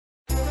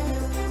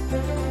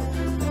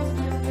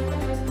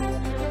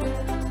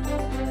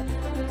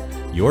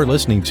You're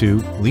listening to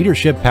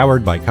Leadership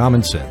Powered by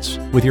Common Sense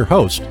with your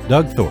host,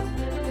 Doug Thorpe.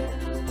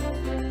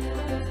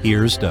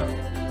 Here's Doug.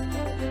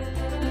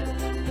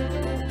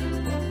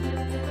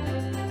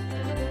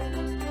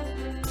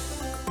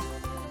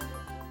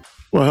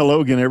 Well,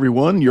 hello again,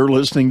 everyone. You're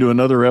listening to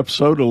another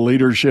episode of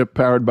Leadership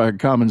Powered by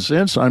Common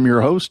Sense. I'm your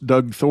host,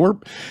 Doug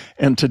Thorpe,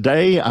 and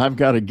today I've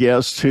got a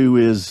guest who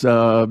is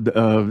a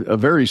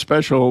very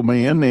special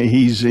man.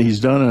 He's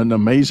done an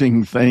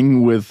amazing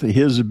thing with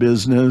his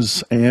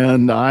business,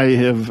 and I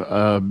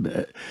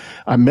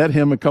met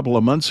him a couple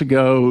of months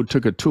ago,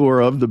 took a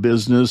tour of the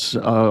business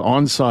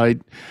on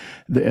site.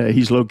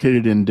 He's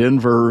located in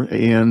Denver,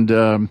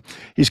 and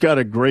he's got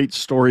a great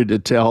story to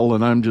tell,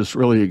 and I'm just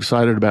really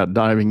excited about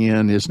diving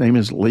in. His name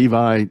is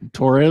Levi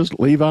Torres.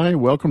 Levi,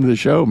 welcome to the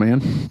show,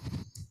 man.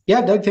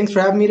 Yeah, Doug, thanks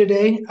for having me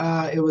today.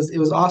 It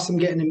was awesome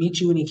getting to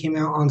meet you when you came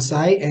out on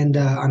site, and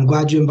I'm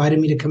glad you invited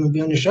me to come and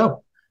be on your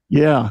show.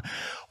 Yeah.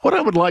 What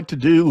I would like to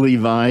do,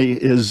 Levi,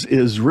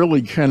 is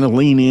really kind of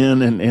lean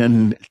in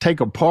and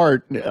take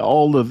apart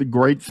all of the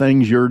great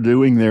things you're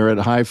doing there at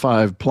High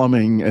Five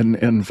Plumbing.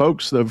 And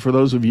folks, for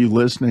those of you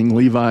listening,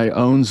 Levi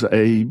owns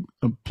a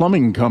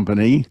plumbing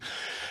company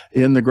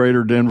in the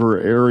greater Denver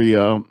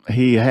area.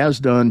 He has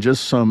done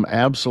just some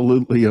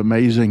absolutely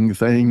amazing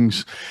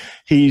things.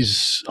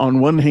 He's, on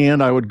one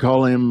hand, I would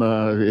call him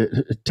a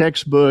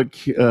textbook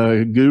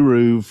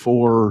guru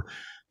for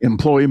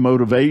employee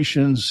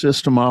motivation,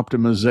 system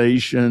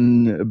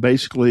optimization,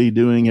 basically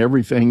doing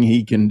everything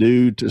he can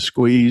do to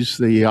squeeze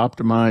the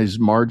optimized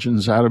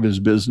margins out of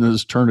his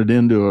business, turn it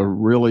into a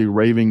really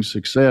raving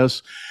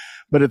success,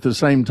 but at the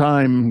same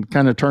time,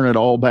 kind of turn it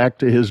all back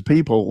to his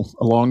people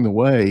along the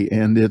way.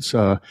 And it's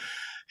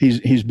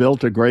he's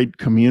built a great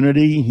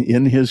community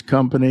in his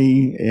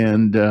company,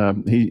 and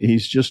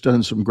he's just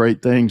done some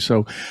great things.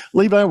 So,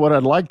 Levi, what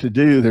I'd like to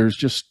do, there's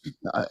just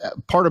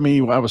part of me,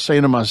 I was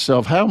saying to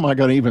myself, how am I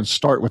going to even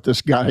start with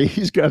this guy?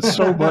 He's got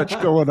so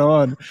much going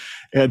on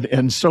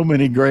and so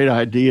many great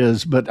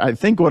ideas. But I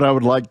think what I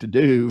would like to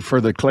do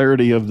for the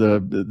clarity of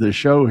the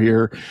show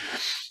here,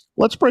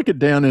 let's break it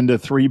down into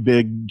three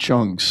big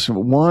chunks.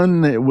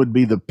 One, it would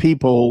be the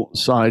people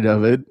side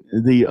of it.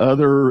 The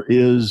other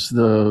is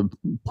the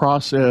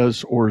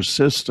process or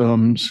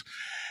systems.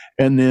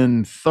 And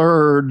then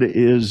third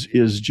is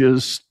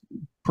just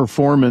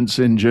performance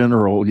in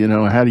general. You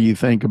know, how do you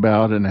think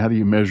about and how do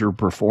you measure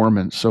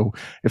performance? So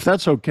if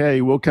that's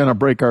okay, we'll kind of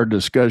break our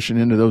discussion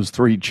into those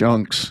three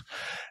chunks.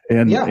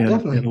 And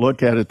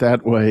look at it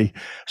that way.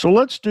 So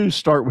let's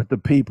start with the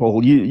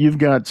people. You've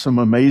got some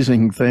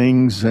amazing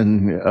things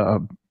and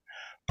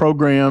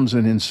programs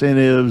and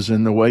incentives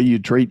and the way you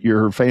treat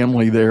your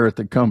family there at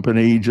the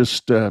company.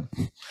 Just dive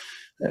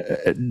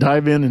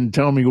in and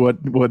tell me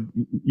what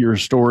your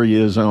story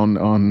is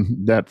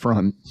on that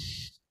front.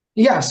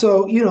 Yeah.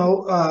 So,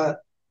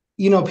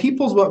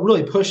 people's what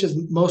really pushes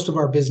most of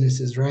our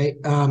businesses, right?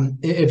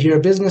 If you're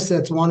a business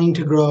that's wanting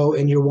to grow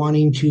and you're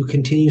wanting to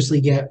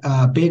continuously get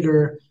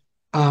bigger,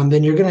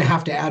 then you're going to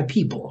have to add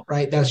people,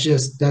 right?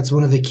 That's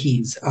one of the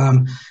keys.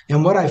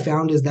 And what I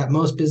found is that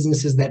most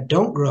businesses that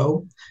don't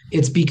grow,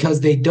 it's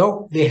because they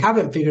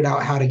haven't figured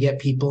out how to get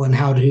people and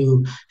how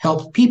to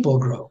help people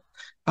grow.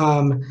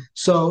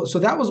 So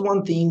that was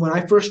one thing. When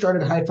I first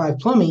started High Five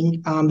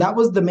Plumbing, that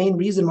was the main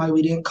reason why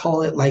we didn't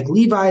call it like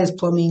Levi's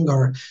Plumbing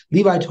or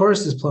Levi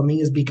Torres's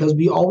Plumbing, is because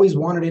we always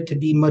wanted it to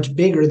be much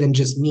bigger than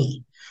just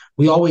me.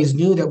 We always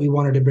knew that we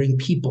wanted to bring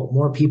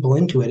more people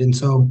into it. And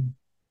so,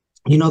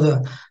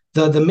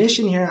 the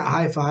mission here at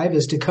High Five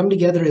is to come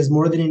together as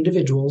more than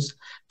individuals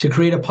to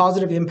create a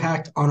positive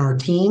impact on our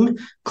team,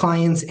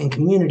 clients, and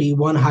community,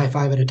 one high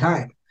five at a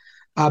time.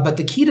 But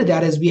the key to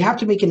that is we have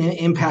to make an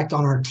impact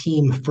on our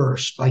team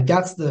first. Like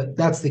that's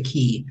the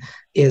key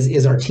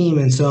is our team.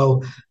 And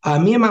so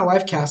me and my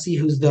wife, Cassie,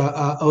 who's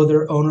the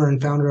owner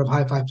and founder of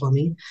High Five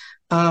Plumbing,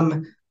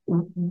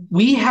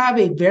 we have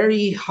a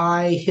very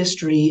high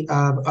history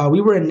of,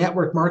 we were in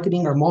network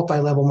marketing or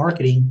multi-level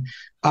marketing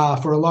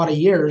for a lot of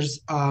years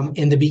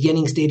in the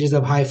beginning stages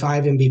of High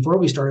Five and before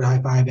we started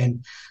High Five.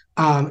 And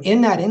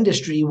in that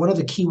industry, one of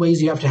the key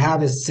ways you have to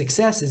have is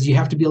success is you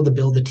have to be able to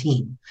build a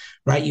team,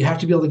 right? You have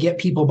to be able to get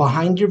people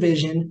behind your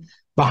vision,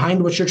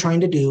 behind what you're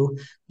trying to do,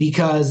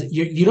 because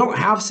you don't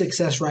have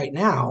success right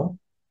now,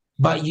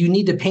 but you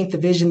need to paint the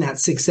vision that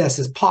success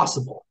is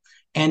possible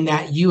and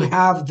that you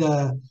have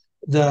the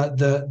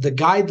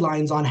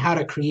guidelines on how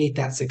to create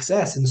that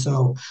success. And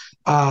so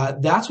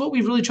that's what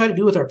we really try to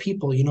do with our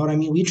people. You know what I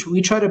mean?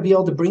 We try to be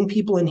able to bring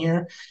people in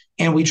here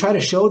and we try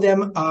to show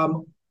them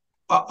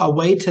a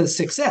way to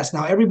success.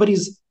 Now,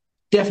 everybody's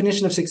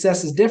definition of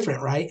success is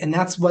different, right? And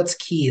that's what's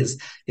key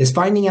is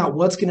finding out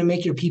what's going to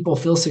make your people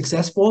feel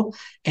successful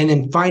and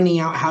then finding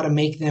out how to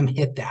make them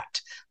hit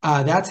that.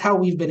 That's how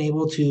we've been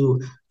able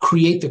to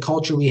create the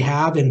culture we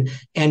have and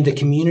the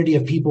community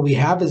of people we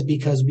have, is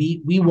because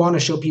we want to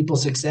show people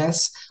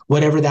success,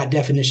 whatever that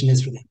definition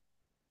is for them.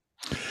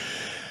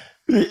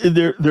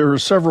 There are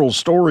several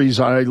stories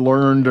I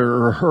learned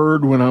or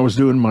heard when I was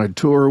doing my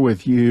tour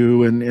with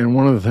you, and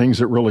one of the things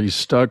that really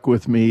stuck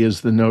with me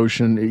is the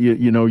notion,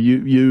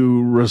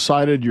 you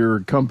recited your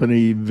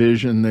company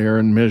vision there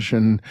and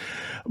mission,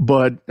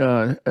 but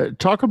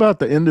talk about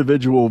the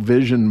individual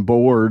vision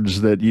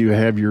boards that you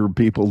have your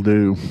people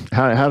do.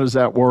 How does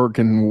that work,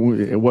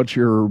 and what's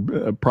your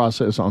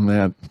process on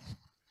that?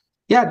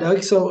 Yeah,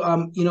 Doug. So,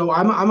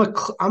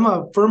 I'm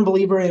a firm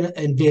believer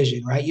in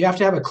vision, right? You have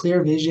to have a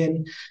clear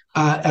vision.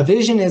 A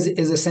vision is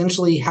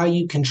essentially how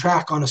you can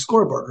track on a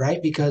scoreboard,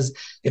 right? Because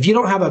if you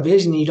don't have a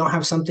vision and you don't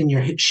have something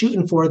you're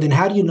shooting for, then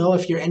how do you know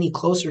if you're any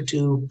closer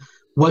to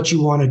what you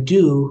want to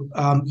do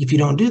if you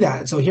don't do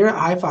that? So here at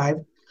High Five,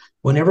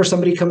 whenever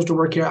somebody comes to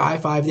work here at High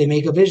Five, they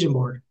make a vision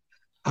board.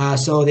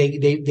 So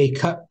they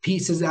cut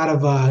pieces out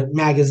of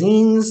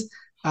magazines.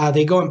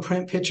 They go and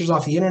print pictures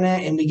off the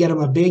internet, and we get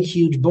them a big,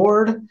 huge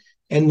board,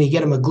 and we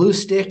get them a glue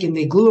stick, and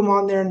they glue them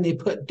on there, and they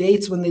put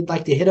dates when they'd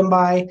like to hit them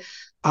by.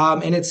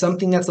 And it's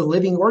something that's a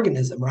living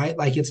organism, right?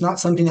 Like, it's not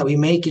something that we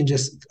make and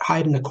just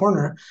hide in a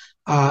corner.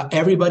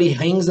 Everybody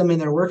hangs them in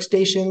their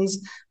workstations.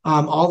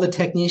 All the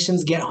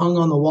technicians get hung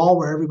on the wall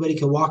where everybody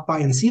can walk by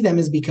and see them,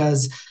 is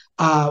because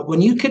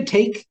when you could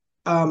take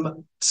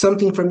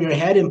something from your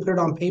head and put it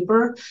on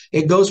paper,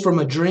 it goes from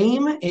a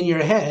dream in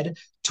your head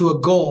to a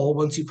goal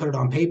once you put it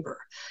on paper.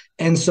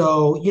 And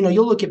so,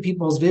 you'll look at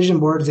people's vision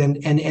boards,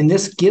 and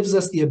this gives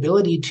us the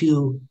ability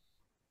to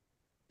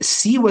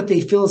see what they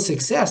feel is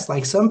success.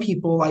 Like, some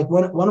people, like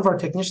one of our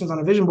technicians on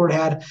a vision board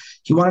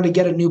he wanted to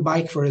get a new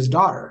bike for his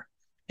daughter.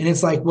 And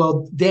it's like,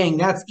 well, dang,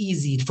 that's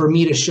easy for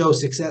me to show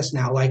success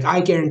now. Like, I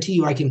guarantee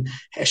you I can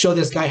show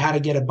this guy how to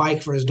get a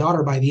bike for his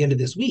daughter by the end of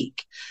this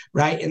week,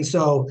 right? And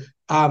so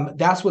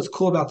that's what's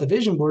cool about the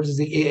vision boards, is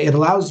it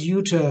allows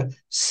you to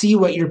see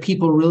what your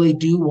people really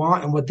do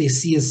want and what they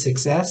see as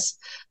success.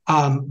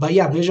 But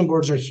yeah, vision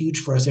boards are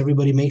huge for us.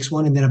 Everybody makes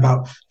one. And then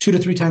about 2 to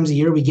 3 times a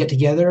year, we get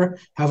together,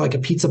 have like a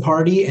pizza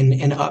party, and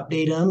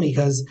update them,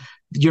 because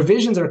your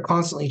visions are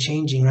constantly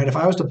changing, right? If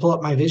I was to pull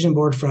up my vision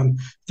board from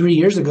 3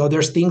 years ago,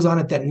 there's things on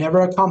it that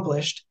never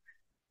accomplished,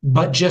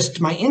 but just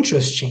my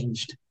interest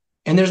changed.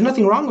 And there's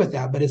nothing wrong with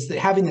that, but it's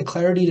having the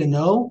clarity to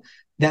know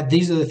that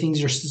these are the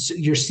things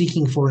you're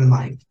seeking for in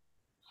life.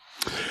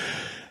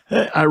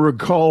 I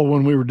recall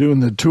when we were doing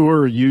the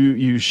tour,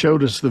 you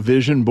showed us the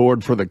vision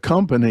board for the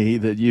company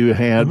that you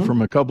had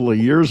from a couple of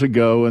years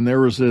ago, and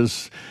there was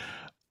this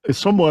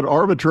somewhat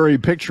arbitrary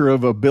picture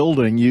of a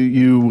building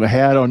you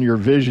had on your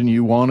vision.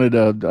 You wanted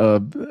a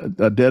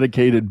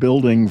dedicated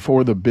building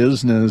for the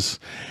business,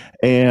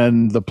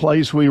 and the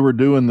place we were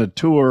doing the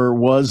tour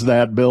was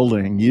that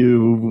building.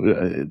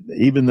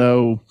 Even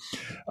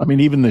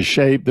the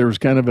shape, there was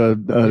kind of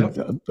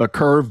a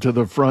curve to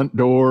the front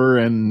door,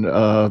 and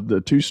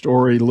the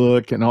 2-story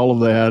look and all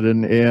of that.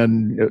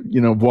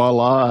 And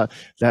voila,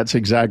 that's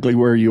exactly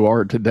where you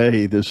are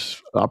today.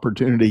 This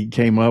opportunity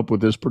came up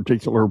with this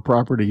particular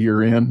property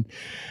you're in,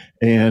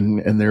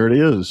 and there it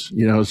is.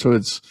 So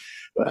it's,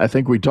 I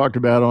think we talked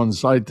about on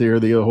site there,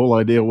 the whole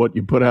idea of what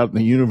you put out in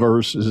the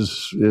universe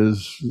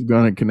is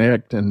going to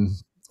connect, and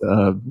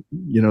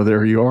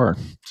there you are.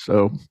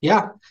 So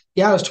yeah,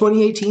 it was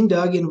 2018,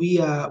 Doug, and we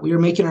were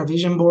making our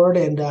vision board,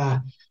 and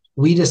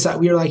we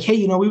were like,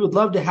 hey, we would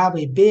love to have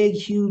a big,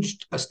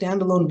 huge,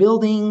 standalone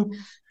building.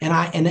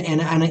 And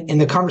in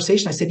the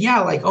conversation, I said, yeah,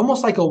 like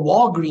almost like a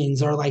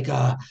Walgreens or like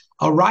a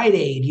Rite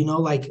Aid,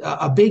 like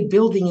a big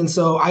building. And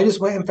so I just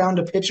went and found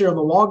a picture of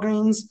a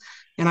Walgreens,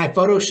 and I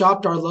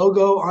photoshopped our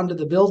logo onto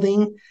the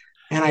building,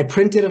 and I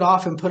printed it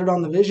off and put it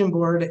on the vision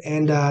board.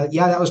 And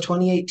that was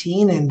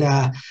 2018.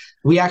 And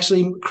we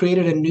actually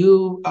created a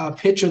new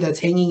picture that's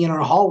hanging in our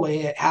hallway.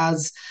 It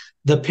has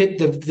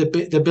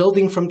the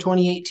building from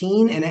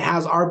 2018, and it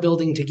has our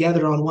building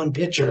together on one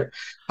picture,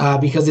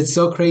 because it's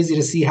so crazy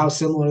to see how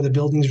similar the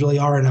buildings really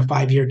are in a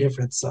 5-year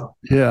difference. So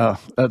yeah,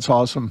 that's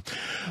awesome.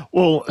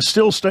 Well,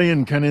 still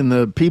staying kind of in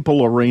the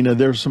people arena,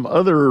 there's some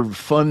other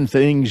fun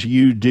things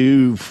you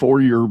do for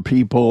your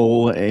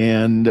people,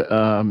 and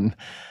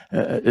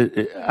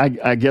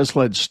I guess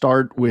let's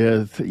start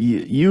with,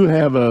 you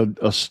have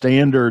a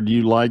standard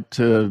you like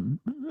to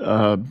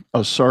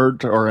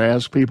assert or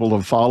ask people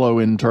to follow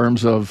in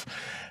terms of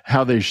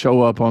how they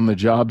show up on the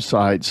job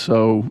site.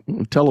 So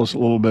tell us a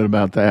little bit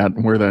about that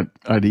and where that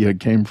idea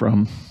came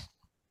from.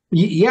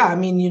 Yeah,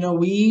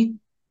 we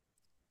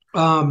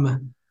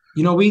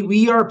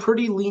are a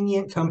pretty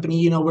lenient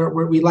company.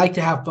 We like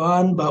to have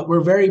fun, but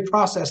we're very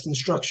processed and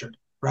structured,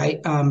 right?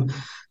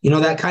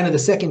 That kind of the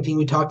second thing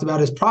we talked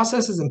about is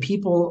processes and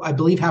people, I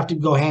believe, have to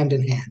go hand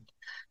in hand.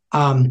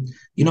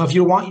 If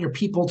you want your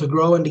people to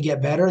grow and to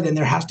get better, then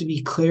there has to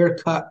be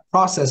clear-cut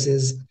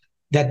processes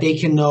that they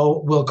can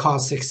know will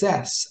cause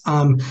success.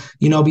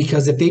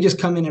 Because if they just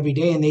come in every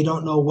day and they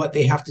don't know what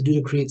they have to do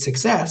to create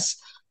success,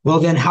 well,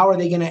 then how are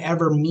they going to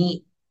ever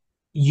meet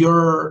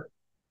your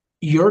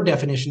your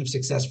definition of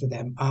success for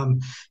them.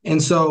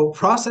 And so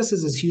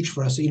processes is huge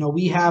for us. So,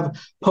 we have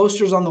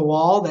posters on the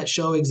wall that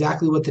show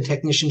exactly what the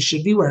technician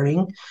should be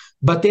wearing,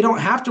 but they don't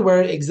have to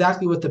wear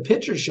exactly what the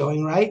picture's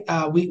showing, right?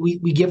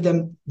 We give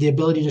them the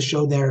ability to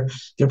show their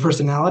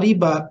personality,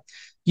 but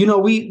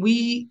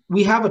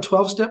we have a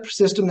 12-step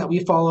system that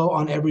we follow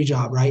on every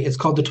job, right? It's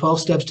called the 12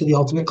 steps to the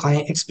ultimate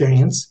client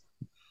experience.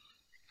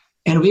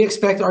 And we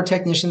expect our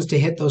technicians to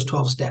hit those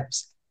 12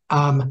 steps.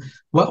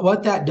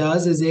 What that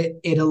does is it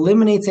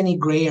eliminates any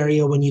gray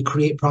area when you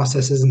create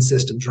processes and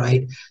systems,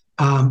 right?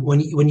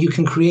 When you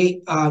can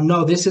create,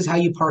 no, this is how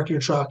you park your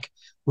truck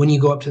when you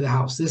go up to the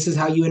house. This is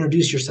how you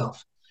introduce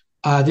yourself.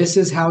 This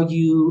is how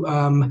you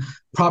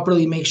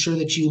properly make sure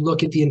that you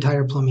look at the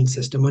entire plumbing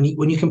system.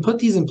 When you can put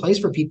these in place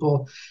for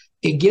people,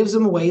 it gives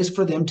them ways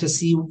for them to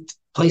see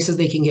places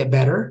they can get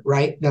better,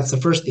 right? That's the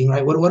first thing,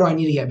 right? What do I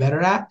need to get better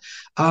at?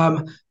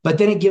 But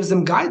then it gives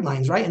them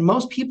guidelines, right? And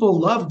most people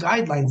love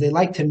guidelines. They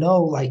like to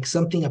know like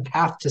something, a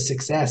path to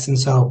success. And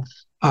so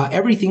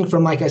everything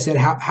from, like I said,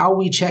 how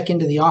we check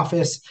into the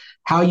office,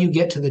 how you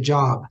get to the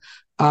job,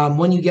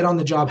 when you get on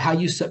the job, how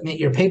you submit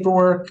your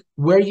paperwork,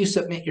 where you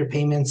submit your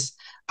payments.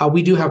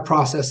 We do have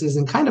processes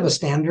and kind of a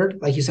standard,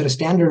 like you said, a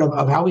standard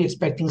of how we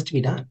expect things to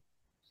be done.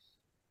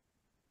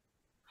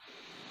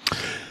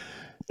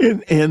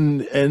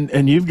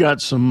 And you've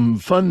got some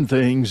fun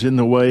things in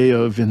the way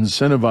of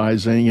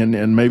incentivizing,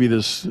 and maybe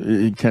this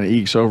kind of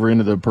ekes over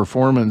into the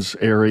performance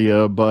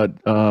area,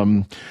 but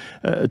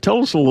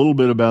tell us a little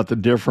bit about the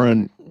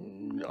different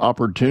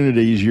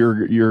opportunities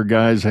your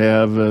guys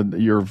have,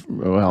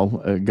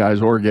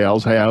 guys or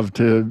gals have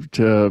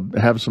to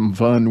have some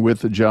fun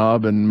with the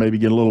job and maybe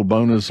get a little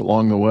bonus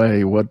along the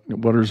way. What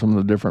are some of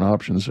the different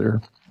options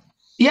there?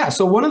 Yeah,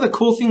 so one of the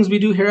cool things we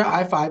do here at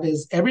High Five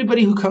is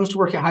everybody who comes to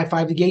work at High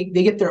Five, they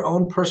get their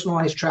own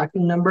personalized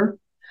tracking number,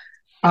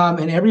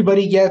 and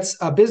everybody gets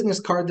a business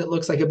card that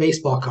looks like a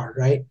baseball card,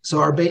 right? So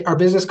our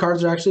business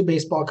cards are actually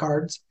baseball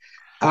cards.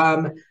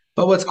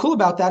 But what's cool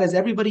about that is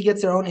everybody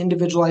gets their own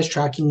individualized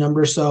tracking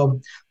number.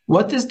 So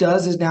what this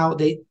does is now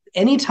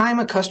anytime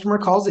a customer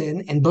calls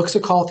in and books a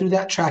call through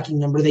that tracking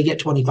number, they get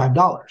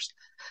 $25.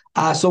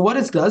 So what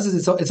it does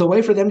is it's a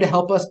way for them to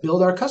help us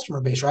build our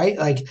customer base, right?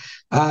 Like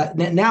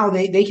now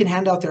they can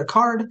hand out their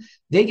card.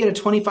 They get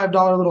a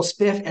 $25 little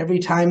spiff every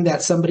time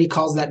that somebody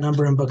calls that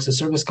number and books a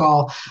service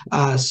call.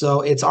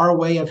 So it's our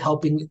way of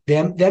helping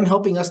them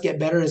helping us get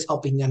better is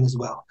helping them as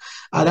well.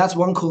 That's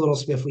one cool little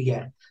spiff we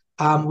get.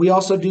 We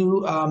also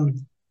do,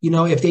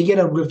 if they get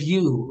a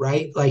review,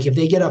 right? Like if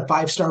they get a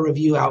 5-star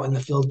review out in the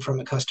field from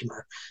a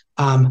customer,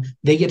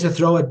 they get to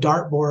throw a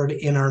dartboard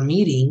in our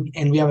meeting,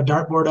 and we have a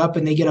dartboard up,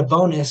 and they get a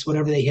bonus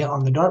whatever they hit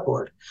on the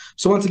dartboard.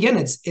 So once again,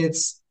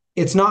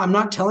 it's not, I'm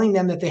not telling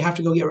them that they have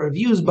to go get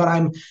reviews, but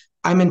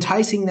I'm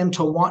enticing them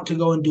to want to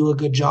go and do a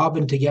good job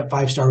and to get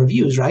 5-star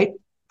reviews, right?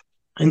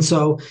 And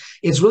so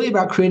it's really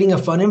about creating a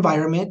fun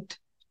environment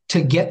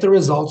to get the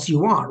results you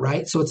want,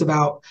 right? So it's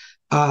about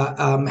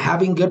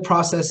having good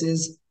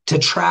processes to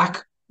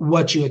track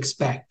what you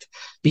expect.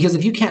 Because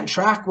if you can't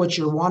track what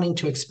you're wanting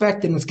to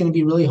expect, then it's going to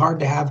be really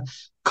hard to have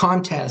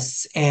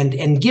contests and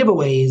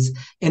giveaways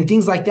and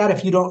things like that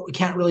if you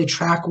can't really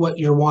track what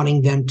you're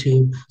wanting them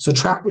to. So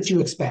track what you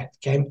expect,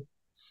 okay?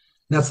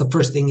 That's the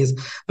first thing is,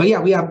 but yeah,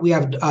 we have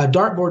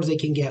dartboards they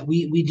can get.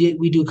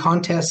 We do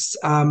contests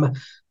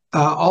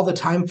all the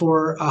time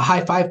for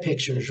high five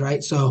pictures,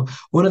 right? So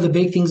one of the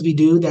big things we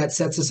do that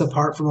sets us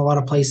apart from a lot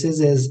of places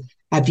is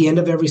at the end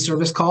of every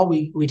service call,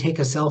 we take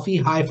a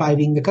selfie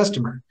high-fiving the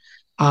customer.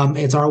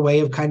 It's our way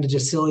of kind of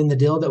just sealing the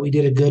deal that we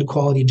did a good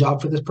quality job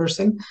for this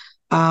person.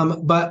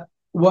 But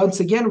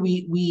once again,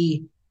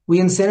 we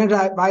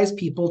incentivize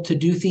people to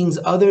do things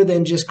other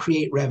than just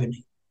create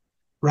revenue,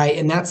 right?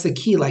 And that's the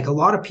key. Like a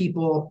lot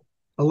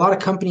of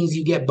companies,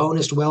 you get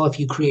bonused well if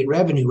you create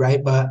revenue,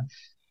 right? But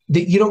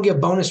you don't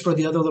get bonus for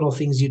the other little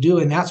things you do.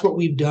 And that's what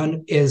we've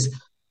done is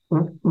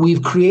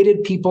we've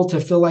created people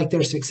to feel like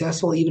they're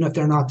successful, even if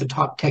they're not the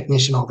top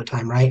technician all the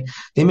time, right?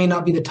 They may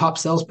not be the top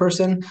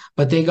salesperson,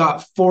 but they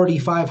got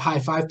 45 high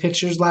five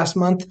pictures last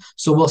month.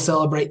 So we'll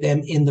celebrate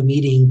them in the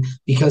meeting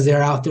because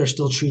they're out there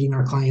still treating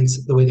our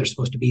clients the way they're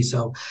supposed to be.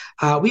 So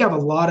we have a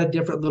lot of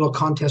different little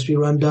contests we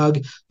run, Doug,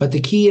 but the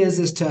key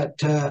is to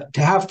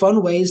have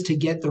fun ways to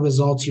get the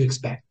results you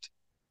expect.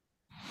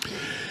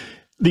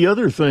 The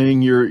other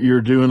thing you're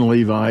doing,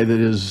 Levi, that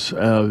is,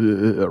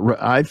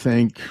 I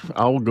think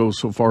I'll go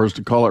so far as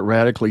to call it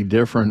radically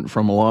different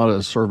from a lot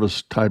of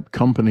service type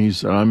companies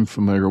that I'm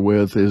familiar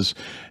with, is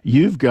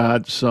you've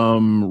got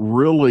some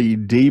really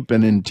deep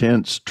and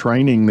intense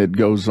training that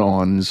goes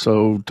on.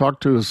 So talk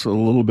to us a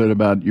little bit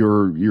about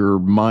your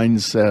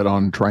mindset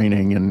on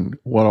training and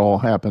what all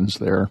happens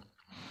there.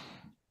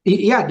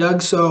 Yeah,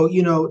 Doug. So,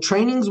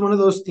 training is one of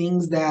those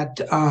things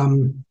that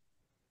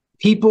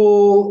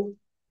people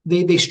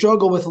they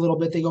struggle with a little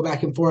bit. They go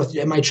back and forth.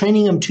 Am I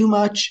training them too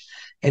much?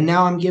 And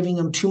now I'm giving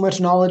them too much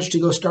knowledge to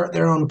go start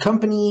their own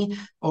company,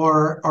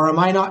 or am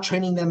I not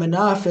training them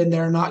enough and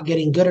they're not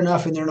getting good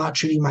enough and they're not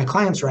treating my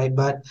clients right?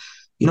 But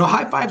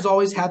High Five's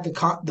always had the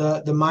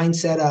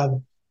mindset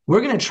of we're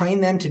going to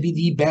train them to be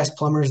the best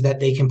plumbers that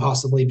they can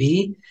possibly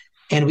be.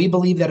 And we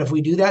believe that if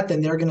we do that,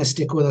 then they're going to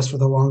stick with us for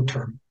the long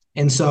term.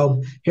 And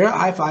so here at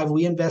High Five,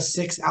 we invest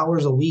 6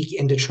 hours a week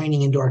into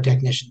training into our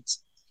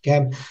technicians.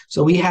 Okay.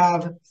 So we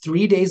have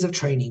 3 days of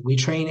training. We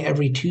train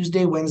every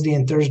Tuesday, Wednesday,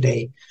 and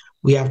Thursday.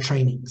 We have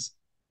trainings.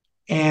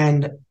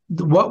 And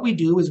what we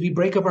do is we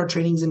break up our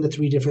trainings into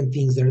 3 different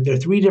things. There are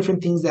 3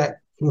 different things that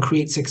can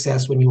create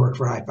success when you work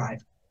for High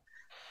Five.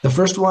 The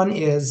first one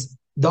is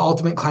the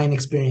ultimate client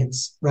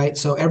experience, right?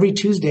 So every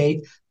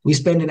Tuesday, we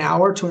spend an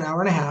hour to an hour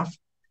and a half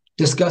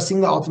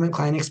discussing the ultimate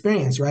client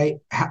experience, right?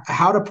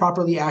 How to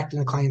properly act in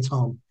a client's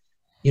home,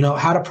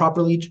 how to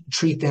properly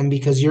treat them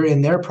because you're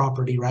in their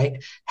property,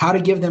 right? How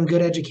to give them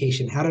good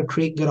education, how to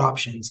create good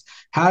options,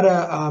 how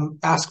to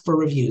ask for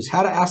reviews,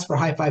 how to ask for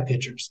High Five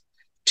pictures.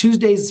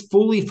 Tuesdays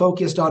fully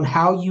focused on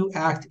how you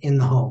act in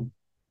the home.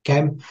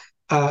 Okay.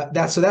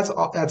 That's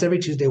every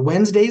Tuesday.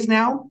 Wednesdays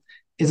now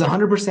is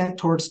 100%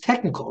 towards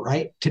technical,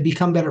 right? To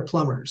become better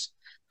plumbers.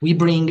 We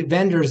bring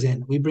vendors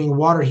in, we bring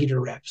water heater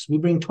reps, we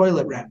bring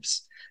toilet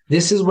reps.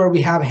 This is where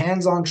we have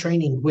hands-on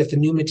training with the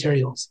new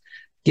materials,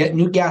 get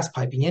new gas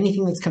piping,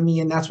 anything that's coming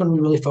in. That's when we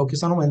really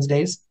focus on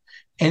Wednesdays.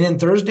 And then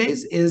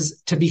Thursdays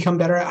is to become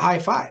better at High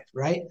Five,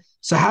 right?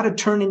 So how to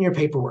turn in your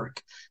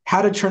paperwork,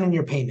 how to turn in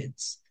your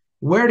payments,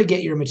 where to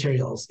get your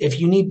materials. If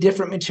you need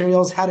different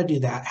materials, how to do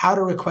that, how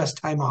to request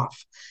time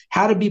off,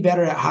 how to be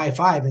better at High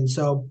Five. And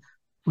so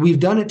we've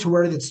done it to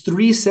where it's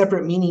 3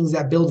 separate meetings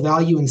that build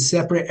value in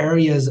separate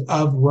areas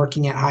of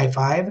working at High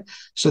Five.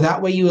 So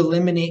that way you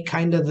eliminate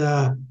kind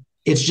of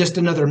it's just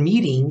another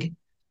meeting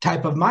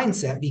type of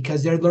mindset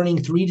because they're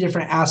learning 3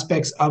 different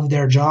aspects of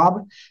their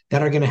job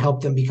that are going to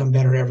help them become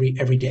better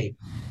every day.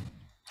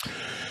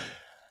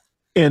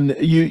 And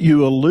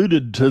you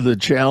alluded to the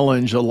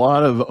challenge. A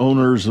lot of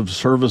owners of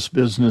service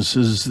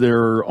businesses,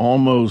 they're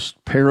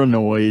almost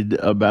paranoid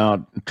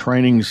about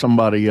training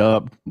somebody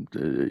up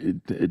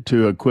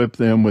to equip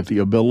them with the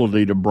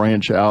ability to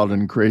branch out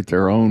and create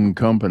their own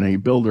company,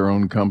 build their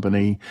own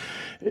company.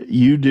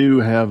 You do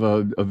have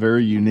a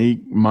very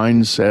unique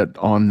mindset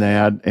on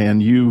that.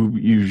 And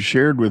you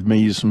shared with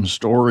me some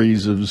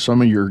stories of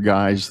some of your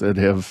guys that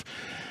have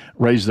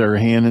raised their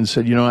hand and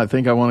said, I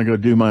think I want to go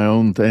do my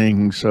own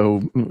thing.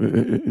 So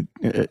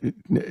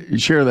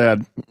share that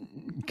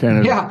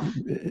kind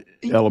of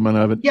element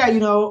of it. Yeah.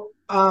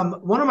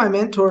 One of my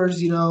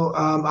mentors,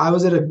 I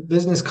was at a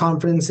business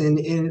conference and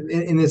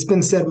it's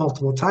been said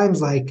multiple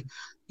times, like,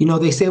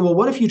 they say, well,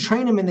 what if you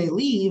train them and they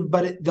leave?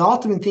 But the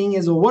ultimate thing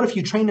is, well, what if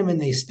you train them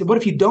and what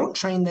if you don't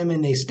train them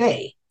and they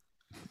stay?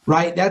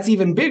 Right? That's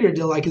even bigger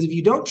deal. Like, because if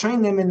you don't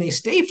train them and they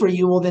stay for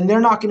you, well, then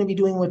they're not going to be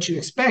doing what you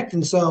expect.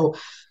 And so,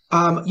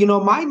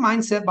 my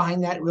mindset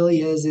behind that really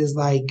is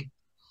like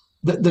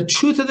the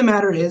truth of the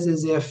matter is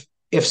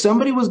if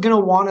somebody was going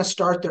to want to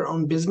start their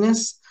own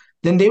business,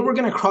 then they were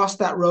going to cross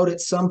that road at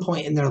some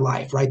point in their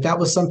life, right? That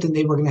was something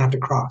they were going to have to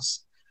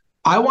cross.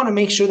 I want to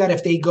make sure that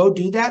if they go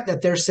do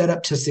that they're set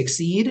up to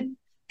succeed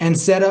and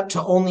set up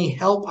to only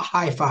help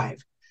High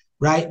Five,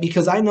 right?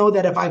 Because I know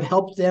that if I've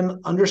helped them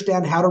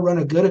understand how to run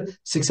a good,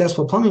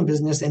 successful plumbing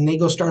business and they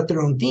go start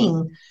their own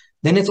thing,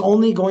 then it's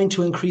only going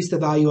to increase the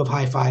value of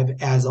High Five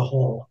as a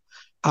whole.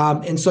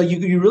 And so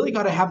you really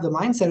got to have the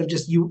mindset of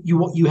just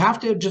you have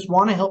to just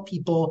want to help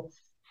people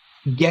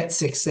get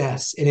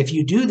success. And if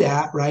you do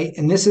that, right,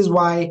 and this is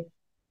why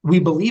we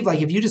believe,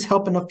 like, if you just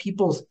help enough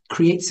people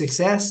create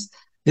success,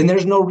 then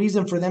there's no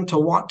reason for them to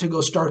want to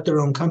go start their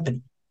own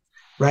company,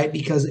 right?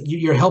 Because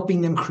you're helping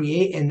them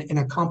create and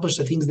accomplish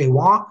the things they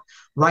want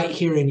right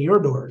here in your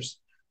doors.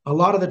 A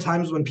lot of the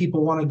times when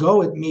people want to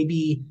go, it may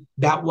be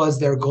that was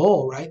their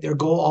goal, right? Their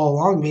goal all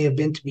along may have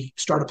been to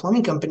start a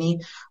plumbing company.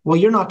 Well,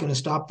 you're not going to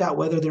stop that,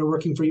 whether they're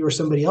working for you or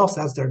somebody else.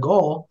 That's their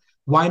goal.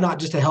 Why not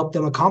just to help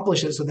them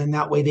accomplish it? So then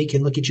that way they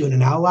can look at you in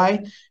an ally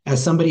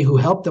as somebody who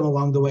helped them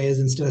along the way, as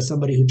instead of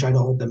somebody who tried to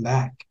hold them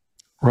back.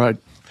 Right.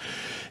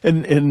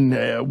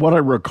 And what I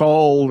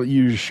recall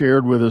you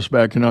shared with us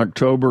back in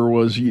October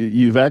was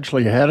you've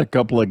actually had a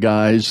couple of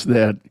guys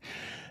that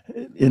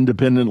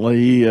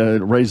independently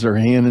raised their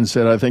hand and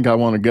said, I think I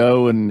want to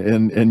go.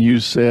 And you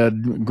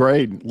said,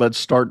 great, let's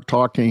start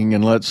talking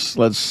and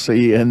let's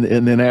see. And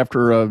then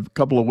after a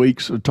couple of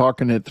weeks of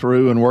talking it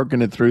through and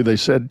working it through, they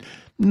said,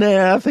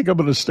 nah, I think I'm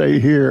going to stay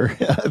here.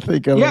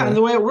 And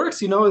the way it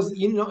works, is,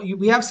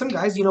 we have some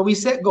guys, we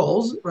set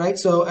goals, right?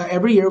 So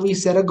every year we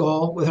set a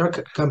goal with our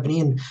company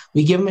and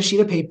we give them a sheet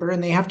of paper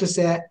and they have to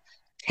set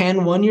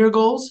 10 one-year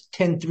goals,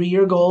 10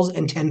 3-year goals,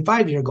 and 10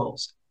 5-year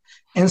goals.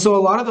 And so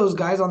a lot of those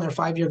guys on their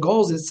 5-year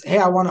goals, it's, hey,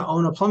 I want to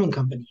own a plumbing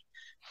company.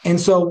 And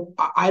so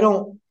I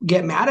don't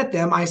get mad at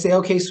them. I say,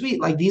 okay, sweet.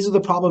 Like, these are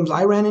the problems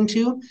I ran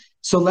into.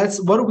 So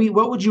what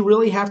would you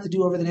really have to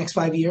do over the next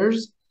 5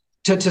 years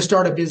to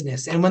start a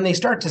business? And when they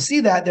start to see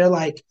that, they're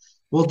like,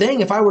 well,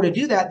 dang, if I were to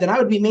do that, then I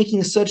would be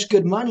making such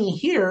good money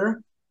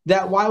here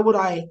that why would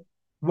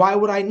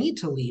I need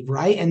to leave,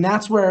 right? And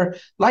that's where,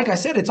 like I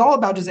said, it's all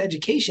about just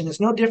education. It's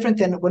no different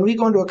than when we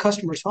go into a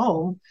customer's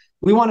home,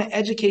 we want to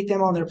educate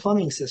them on their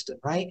plumbing system,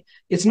 right?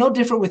 It's no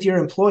different with your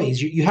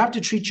employees. You have to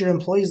treat your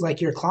employees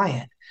like your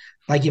client.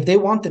 Like if they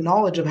want the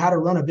knowledge of how to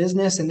run a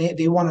business and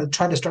they want to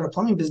try to start a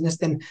plumbing business,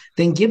 then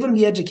give them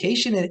the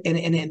education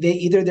and they're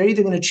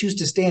either going to choose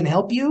to stay and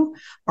help you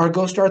or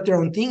go start their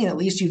own thing. And at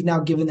least you've now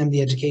given them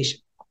the education.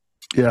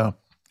 Yeah.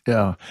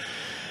 Yeah.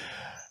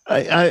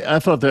 I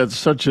thought that's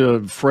such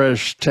a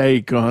fresh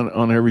take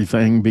on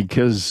everything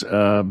because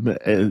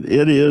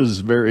it is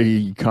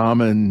very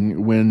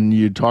common when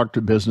you talk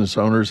to business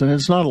owners, and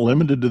it's not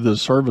limited to the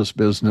service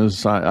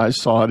business. I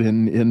saw it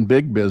in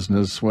big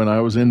business when I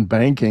was in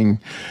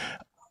banking.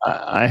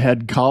 I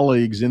had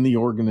colleagues in the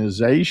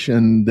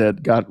organization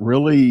that got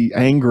really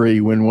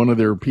angry when one of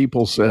their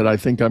people said, I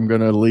think I'm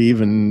going to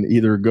leave and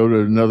either go to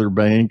another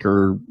bank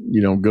or,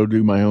 go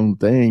do my own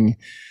thing.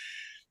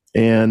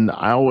 And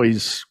I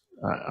always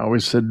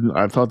said,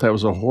 I thought that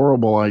was a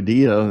horrible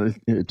idea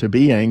to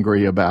be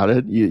angry about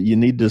it. You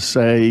need to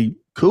say,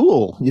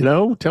 cool,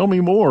 tell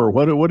me more.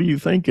 What are you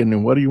thinking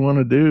and what do you want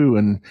to do?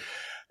 And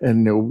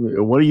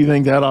what do you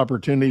think that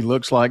opportunity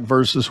looks like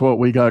versus what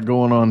we got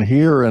going on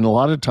here? And a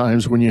lot of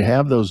times when you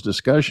have those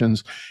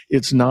discussions,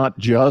 it's not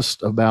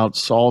just about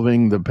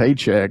solving the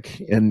paycheck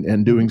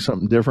and doing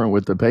something different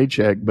with the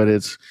paycheck, but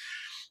it's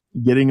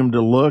getting them to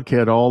look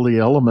at all the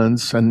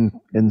elements. And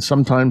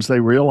sometimes they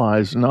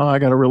realize, no, I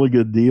got a really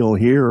good deal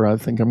here. I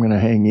think I'm going to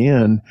hang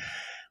in.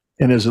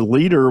 And as a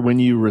leader, when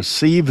you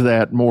receive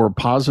that more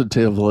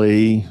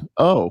positively,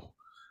 oh,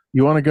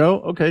 you want to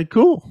go? Okay,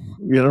 cool.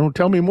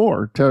 Tell me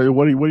more. Tell you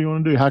what do you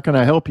want to do? How can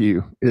I help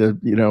you?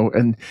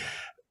 And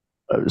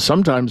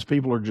sometimes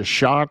people are just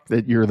shocked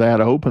that you're that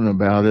open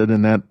about it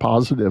and that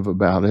positive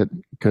about it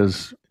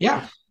because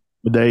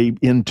they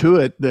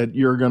intuit that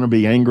you're going to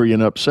be angry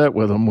and upset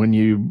with them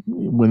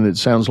when it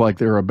sounds like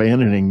they're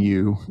abandoning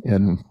you,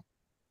 and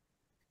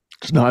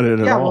it's not it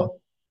at all. Well,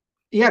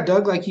 yeah,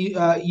 Doug, like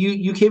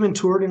you came and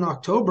toured in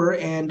October,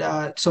 and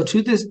so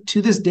to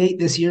this date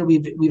this year,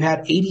 we've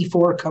had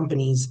 84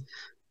 companies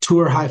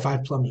tour High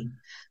Five Plumbing,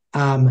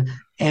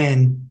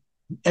 and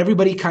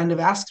everybody kind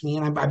of asks me,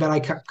 and I bet I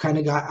kind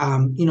of got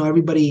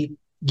everybody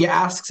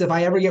asks if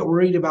I ever get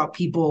worried about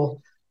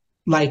people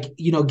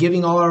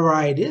giving all our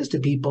ideas to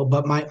people.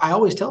 But I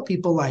always tell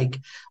people,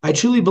 I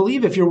truly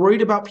believe if you're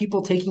worried about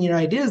people taking your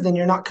ideas, then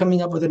you're not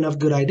coming up with enough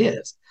good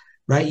ideas.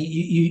 Right.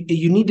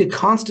 You need to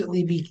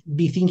constantly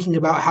be thinking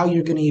about how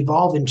you're going to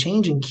evolve and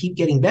change and keep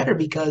getting better,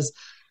 because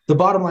the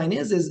bottom line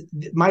is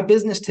my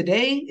business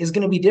today is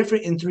going to be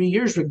different in 3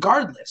 years,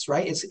 regardless.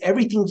 Right.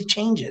 Everything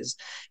changes.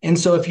 And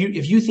so if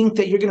you think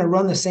that you're going to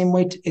run the same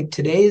way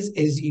today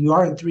as you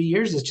are in 3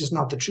 years, it's just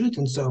not the truth.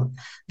 And so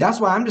that's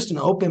why I'm just an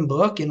open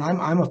book. And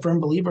I'm a firm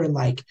believer in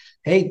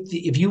hey,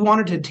 if you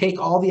wanted to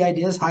take all the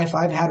ideas High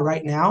Five had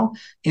right now,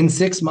 in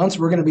 6 months,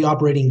 we're going to be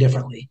operating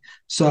differently.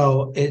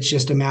 So it's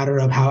just a matter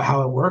of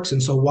how it works.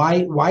 And so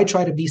why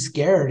try to be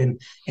scared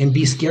and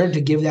be scared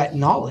to give that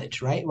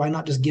knowledge, right? Why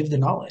not just give the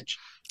knowledge?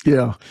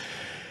 Yeah.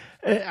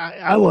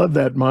 I love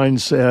that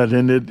mindset.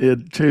 And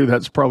it too,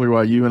 that's probably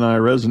why you and I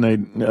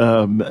resonate.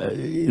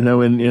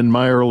 In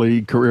my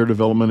early career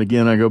development,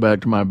 again, I go back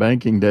to my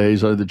banking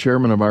days. The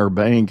chairman of our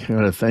bank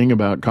had a thing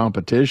about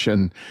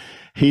competition.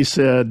 He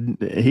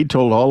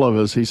told all of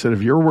us, he said,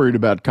 if you're worried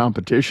about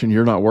competition,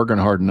 you're not working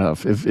hard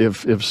enough.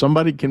 If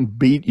somebody can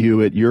beat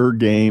you at your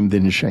game,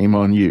 then shame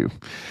on you.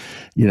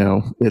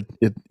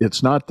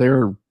 It's not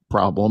their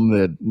problem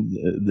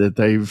that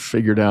they've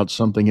figured out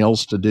something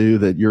else to do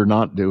that you're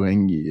not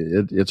doing.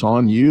 It's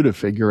on you to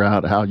figure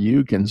out how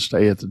you can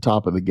stay at the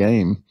top of the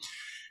game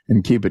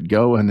and keep it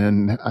going.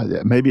 And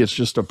maybe it's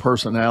just a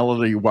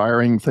personality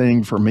wiring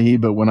thing for me,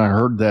 but when I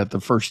heard that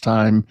the first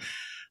time,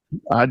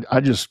 I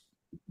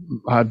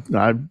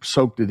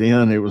soaked it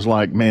in. It was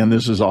like, man,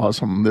 this is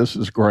awesome. This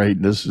is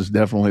great. This is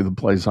definitely the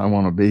place I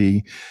want to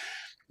be.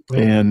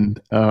 And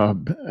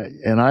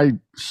I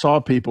saw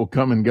people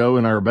come and go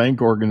in our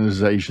bank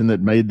organization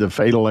that made the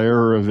fatal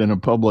error of in a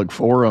public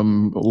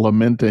forum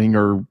lamenting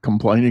or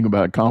complaining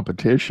about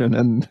competition.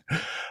 And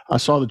I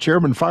saw the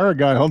chairman fire a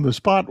guy on the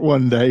spot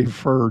one day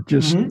for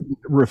just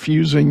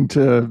refusing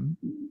to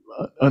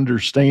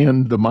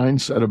understand the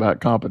mindset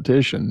about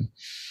competition.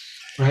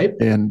 Right.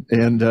 And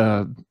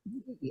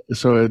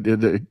so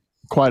it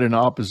quite an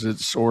opposite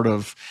sort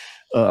of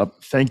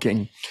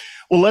thinking.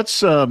 Well, let's,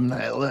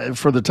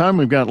 for the time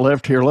we've got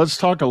left here, let's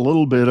talk a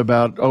little bit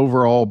about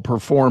overall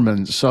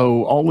performance.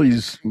 So all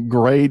these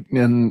great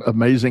and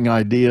amazing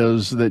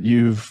ideas that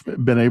you've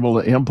been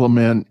able to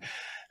implement,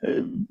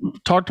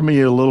 talk to me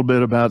a little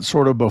bit about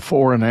sort of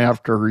before and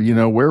after.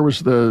 Where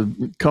was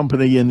the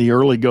company in the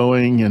early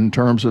going in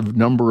terms of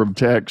number of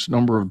techs,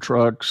 number of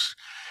trucks,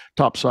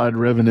 topside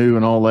revenue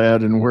and all that,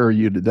 and where are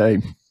you today?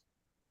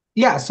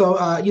 Yeah, so,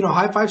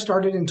 High Five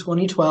started in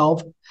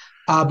 2012.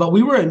 But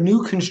we were a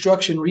new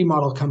construction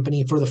remodel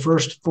company for the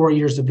first 4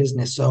 years of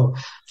business. So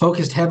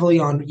focused heavily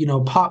on,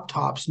 pop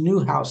tops,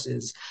 new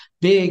houses,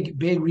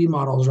 big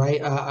remodels,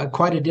 right?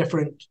 Quite a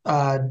different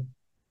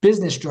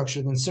business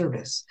structure than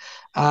service.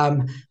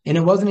 And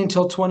it wasn't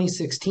until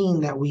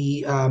 2016 that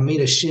we made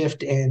a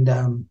shift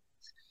and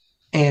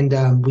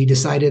we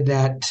decided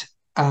that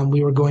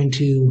we were going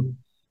to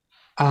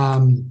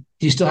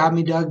Do you still have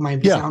me, Doug? My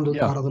sound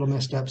got a little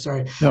messed up.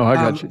 Sorry. No, I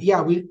got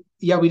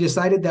you. We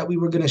decided that we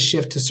were going to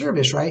shift to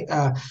service, right?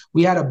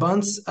 We had a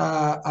bunch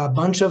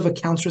of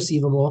accounts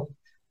receivable.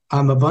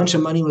 A bunch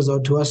of money was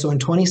owed to us. So in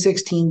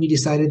 2016, we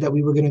decided that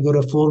we were going to go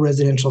to full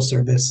residential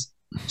service.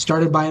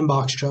 Started buying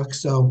box trucks.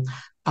 So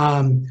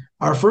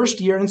our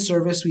first year in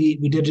service, we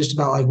did just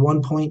about like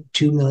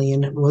 1.2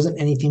 million. It wasn't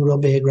anything real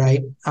big,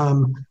 right?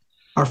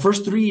 Our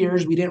first 3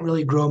 years, we didn't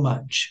really grow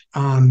much.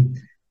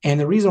 And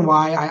the reason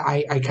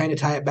why I kind of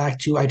tie it back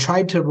to, I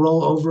tried to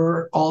roll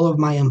over all of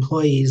my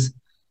employees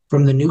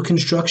from the new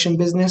construction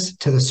business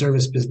to the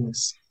service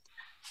business.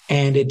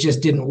 And it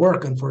just didn't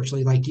work,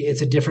 unfortunately. Like,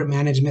 it's a different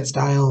management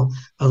style,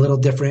 a little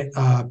different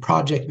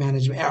project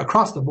management.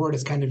 Across the board,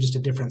 it's kind of just a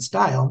different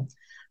style.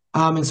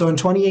 And so in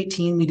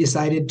 2018, we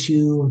decided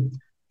to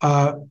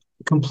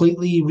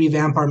completely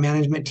revamp our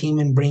management team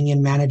and bring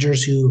in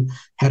managers who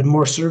had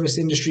more service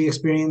industry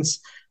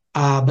experience.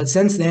 But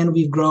since then,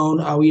 we've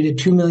grown. We did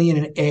 2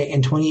 million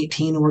in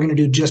 2018, and we're going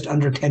to do just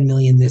under 10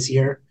 million this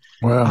year.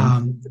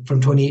 Wow. From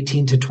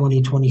 2018 to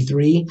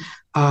 2023.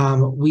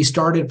 We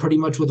started pretty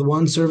much with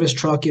one service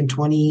truck in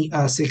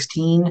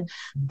 2016,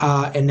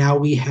 and now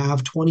we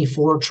have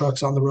 24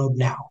 trucks on the road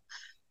now.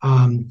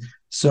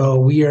 So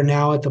we are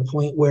now at the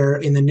point where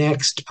in the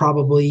next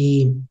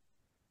probably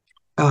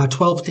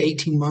 12 to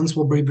 18 months,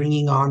 we'll be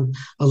bringing on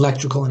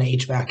electrical and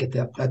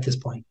HVAC at this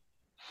point.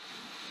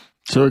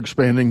 So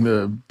expanding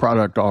the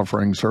product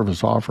offerings,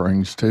 service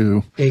offerings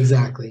too.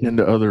 Exactly.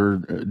 Into other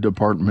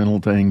departmental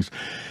things.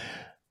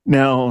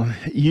 Now,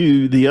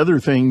 the other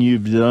thing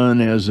you've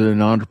done as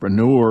an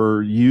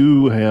entrepreneur,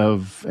 you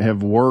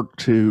have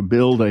worked to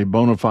build a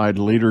bona fide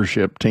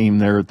leadership team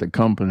there at the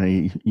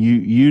company.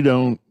 You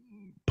don't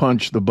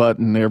punch the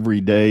button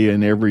every day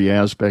in every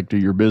aspect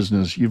of your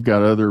business. You've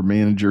got other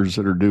managers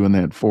that are doing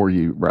that for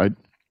you, right?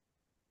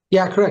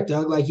 Yeah, correct,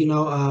 Doug. Like,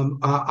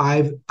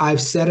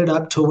 I've set it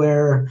up to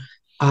where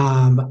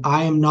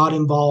I am not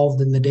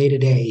involved in the day to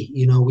day.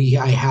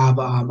 I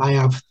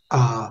have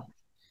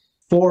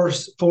four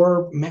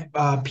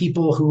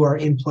people who are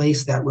in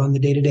place that run the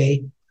day to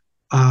day.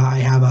 I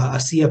have a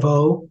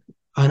CFO,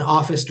 an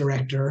office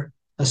director,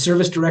 a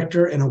service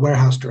director, and a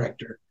warehouse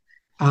director.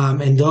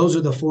 And those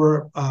are the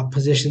four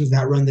positions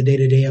that run the day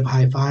to day of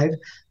High Five.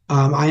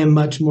 I am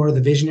much more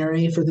the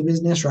visionary for the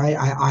business, right?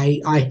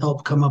 I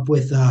help come up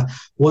with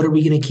what are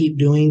we going to keep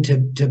doing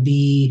to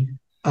be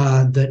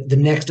the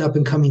next up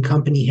and coming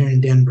company here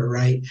in Denver,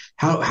 right?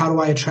 How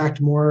do I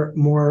attract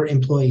more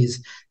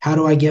employees? How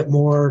do I get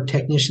more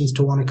technicians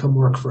to want to come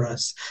work for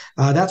us?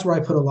 That's where I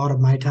put a lot of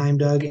my time,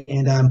 Doug.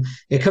 And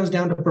it comes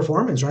down to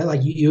performance, right?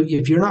 Like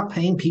if you're not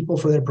paying people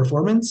for their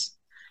performance,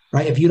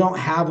 right? If you don't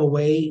have a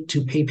way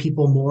to pay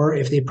people more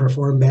if they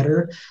perform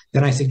better,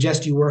 then I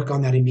suggest you work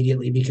on that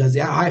immediately, because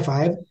at High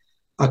Five,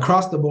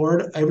 across the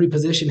board, every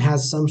position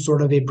has some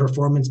sort of a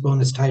performance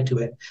bonus tied to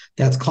it.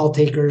 That's call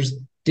takers,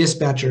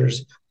 dispatchers,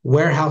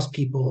 warehouse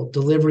people,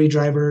 delivery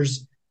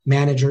drivers,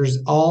 managers,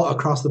 all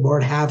across the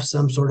board have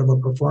some sort of a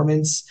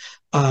performance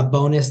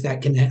bonus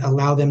that can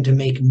allow them to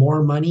make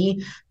more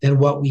money than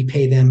what we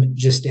pay them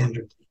just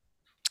standardly.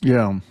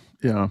 Yeah.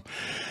 Yeah.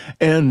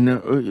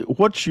 And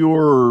what's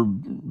your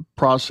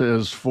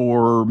process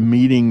for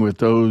meeting with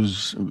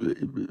those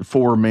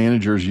four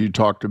managers you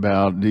talked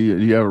about? Do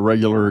you have a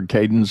regular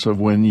cadence of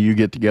when you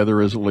get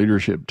together as a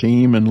leadership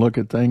team and look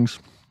at things?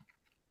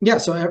 Yeah,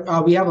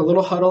 so we have a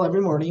little huddle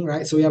every morning,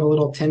 right? So we have a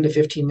little 10 to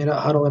 15 minute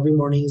huddle every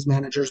morning as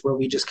managers, where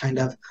we just kind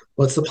of,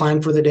 what's the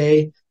plan for the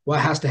day? What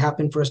has to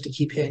happen for us to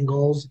keep hitting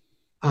goals?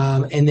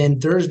 And then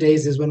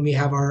Thursdays is when we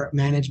have our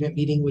management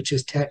meeting, which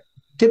is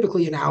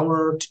typically an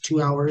hour to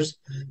 2 hours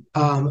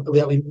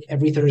that we meet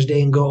every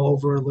Thursday and go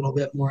over a little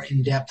bit more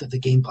in depth of the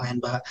game plan.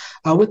 But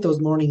with those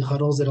morning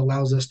huddles, it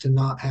allows us to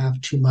not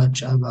have too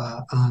much of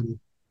a,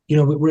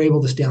 we're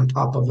able to stay on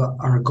top of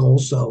our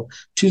goals. So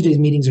Thursdays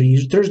meetings are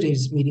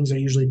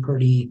usually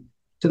pretty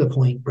to the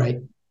point, right?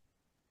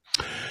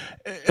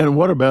 And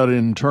what about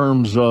in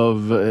terms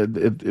of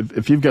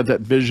if you've got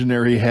that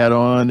visionary hat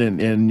on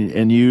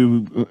and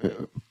you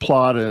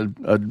plot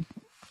a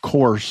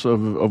course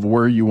of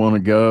where you want to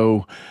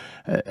go,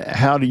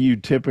 how do you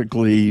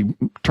typically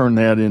turn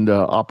that into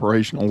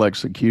operational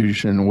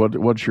execution?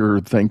 What's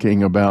your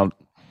thinking about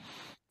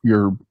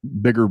your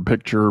bigger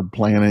picture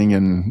planning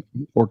and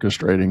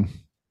orchestrating?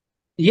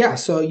 Yeah,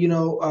 so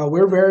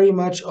we're very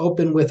much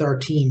open with our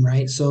team,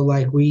 right? So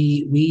like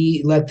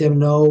we let them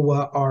know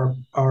what our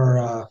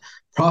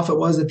profit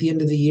was at the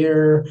end of the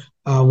year.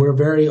 We're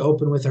very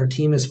open with our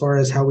team as far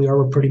as how we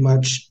are. We pretty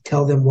much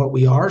tell them what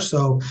we are.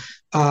 So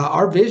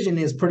our vision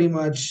is pretty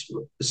much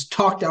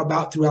talked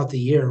about throughout the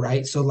year,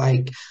 right? So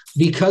like,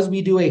 because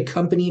we do a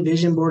company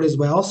vision board as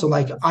well. So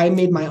like I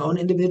made my own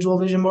individual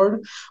vision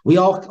board. We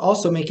all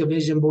also make a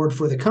vision board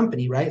for the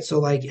company, right? So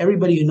like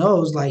everybody who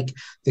knows, like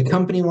the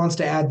company wants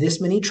to add this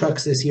many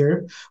trucks this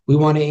year. We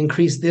want to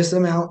increase this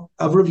amount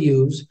of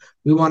reviews.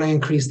 We want to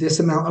increase this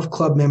amount of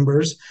club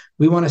members.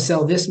 We want to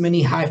sell this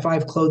many High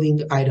Five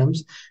clothing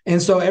items.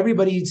 And so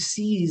everybody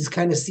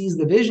kind of sees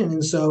the vision.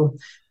 And so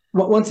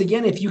once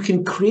again, if you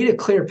can create a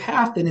clear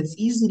path, then it's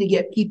easy to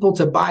get people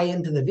to buy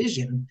into the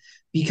vision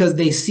because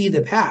they see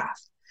the path.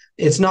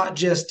 It's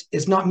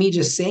not me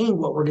just saying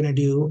what we're going to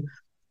do.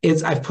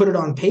 I've put it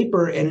on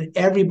paper, and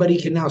everybody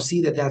can now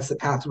see that that's the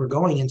path we're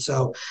going. And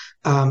so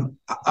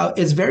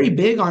it's very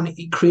big on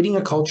creating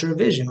a culture of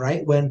vision,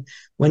 right? When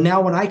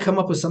I come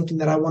up with something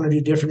that I want to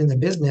do different in the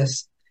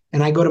business,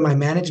 and I go to my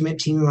management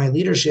team and my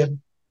leadership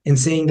and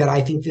saying that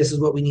I think this is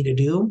what we need to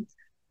do,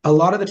 a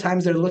lot of the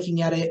times they're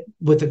looking at it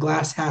with the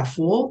glass half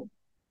full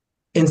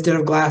instead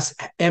of glass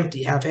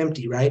empty, half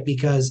empty, right?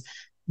 Because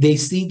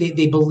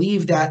they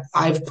believe that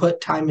I've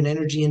put time and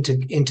energy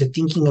into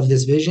thinking of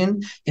this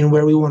vision and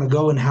where we want to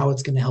go and how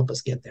it's going to help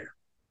us get there.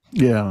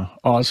 Yeah,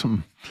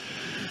 awesome.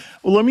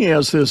 Well, let me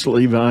ask this,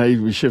 Levi.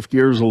 We shift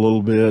gears a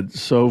little bit.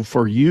 So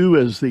for you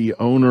as the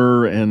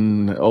owner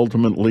and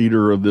ultimate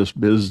leader of this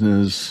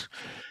business,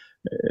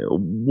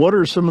 what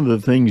are some of the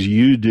things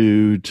you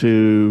do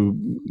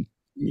to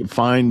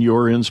find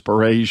your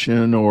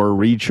inspiration or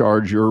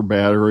recharge your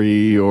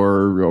battery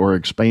or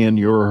expand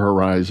your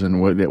horizon?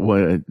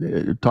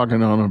 What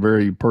talking on a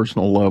very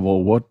personal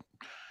level, what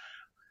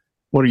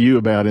are you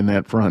about in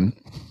that front?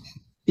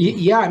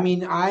 Yeah, I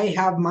mean, I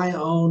have my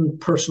own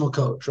personal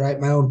coach, right?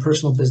 My own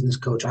personal business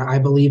coach. I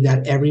believe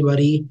that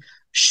everybody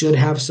should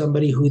have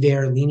somebody who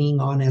they're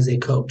leaning on as a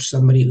coach,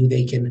 somebody who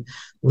they can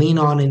lean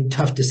on in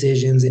tough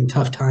decisions, in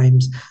tough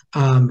times.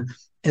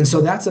 And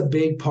so that's a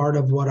big part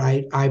of what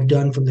I've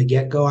done from the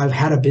get-go. I've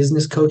had a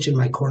business coach in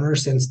my corner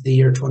since the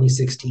year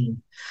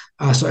 2016.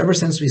 So ever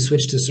since we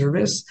switched to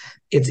service,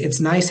 it's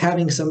nice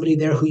having somebody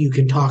there who you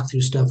can talk through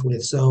stuff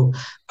with. So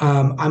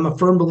I'm a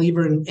firm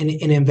believer in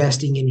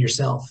investing in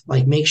yourself.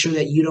 Like, make sure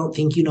that you don't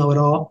think you know it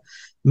all.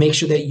 Make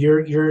sure that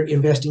you're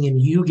investing in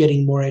you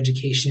getting more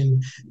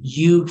education,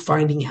 you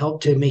finding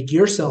help to make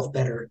yourself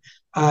better.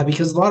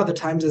 Because a lot of the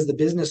times as the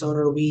business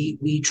owner,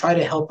 we try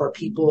to help our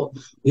people.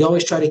 We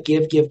always try to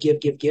give,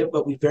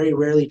 but we very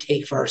rarely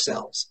take for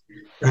ourselves,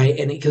 right?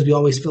 And because we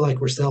always feel like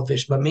we're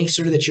selfish. But make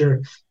sure that you're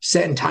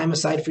setting time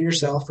aside for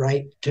yourself,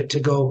 right? To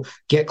go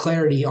get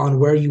clarity on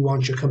where you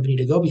want your company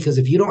to go. Because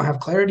if you don't have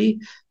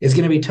clarity, it's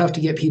going to be tough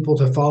to get people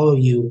to follow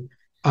you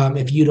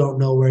if you don't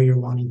know where you're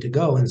wanting to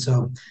go. And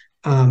so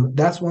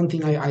that's one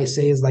thing I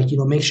say is, like,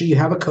 make sure you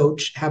have a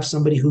coach, have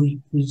somebody who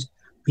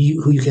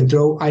you can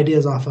throw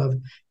ideas off of.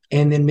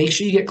 And then make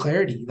sure you get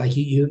clarity. Like,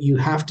 you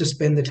have to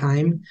spend the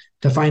time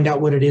to find out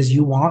what it is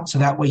you want, so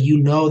that way you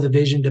know the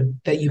vision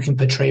that you can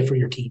portray for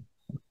your team.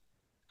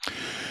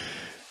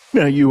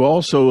 Now, you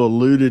also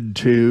alluded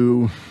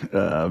to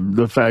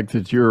the fact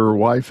that your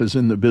wife is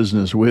in the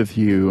business with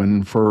you,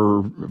 and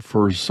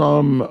for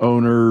some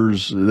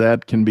owners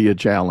that can be a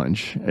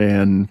challenge,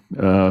 and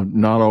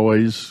not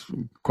always,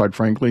 quite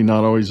frankly,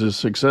 not always a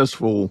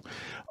successful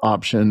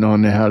option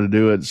on how to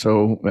do it.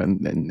 So,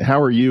 and how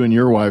are you and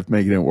your wife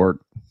making it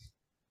work?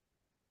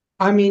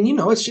 I mean,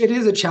 it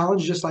is a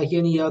challenge, just like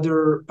any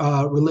other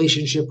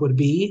relationship would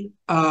be.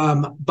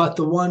 But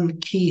the one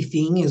key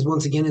thing is,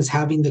 once again, is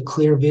having the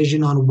clear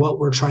vision on what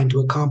we're trying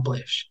to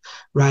accomplish,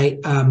 right?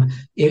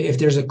 If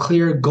there's a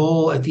clear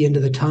goal at the end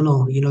of the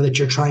tunnel, that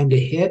you're trying to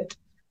hit,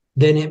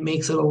 then it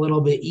makes it a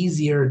little bit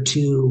easier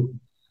to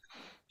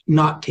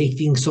not take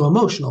things so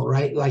emotional,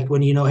 right? Like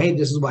when hey,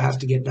 this is what has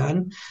to get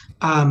done.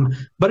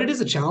 But it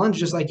is a challenge,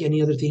 just like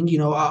any other thing.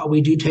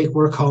 We do take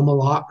work home a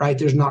lot, right?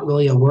 There's not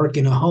really a work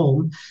in a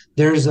home.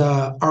 There's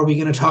are we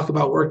going to talk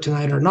about work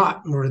tonight or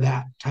not? More of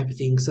that type of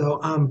thing.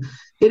 So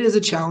it is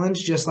a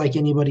challenge, just like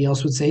anybody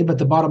else would say. But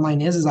the bottom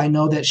line is I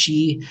know that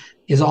she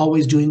is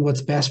always doing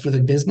what's best for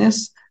the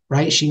business.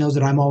 Right? She knows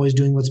that I'm always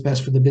doing what's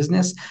best for the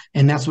business.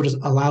 And that's what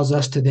allows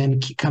us to then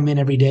come in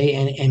every day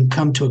and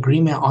come to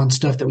agreement on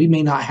stuff that we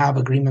may not have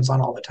agreements on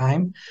all the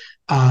time,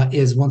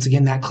 is, once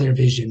again, that clear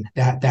vision,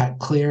 that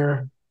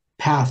clear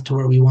path to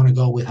where we want to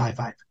go with High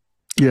Five.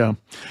 Yeah.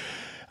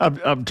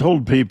 I've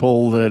told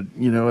people that,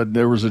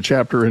 there was a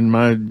chapter in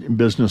my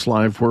business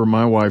life where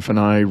my wife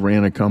and I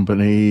ran a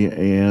company.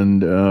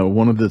 And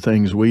one of the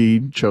things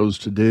we chose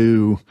to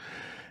do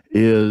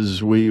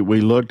is we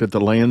looked at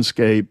the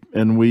landscape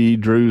and we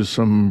drew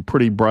some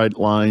pretty bright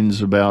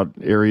lines about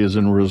areas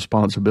and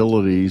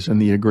responsibilities.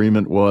 And the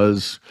agreement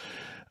was,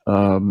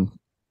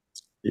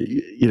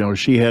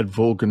 she had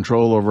full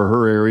control over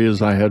her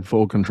areas. I had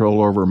full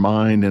control over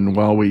mine. And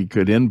while we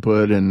could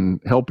input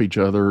and help each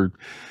other,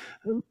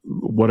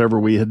 whatever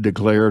we had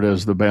declared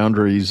as the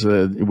boundaries,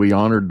 we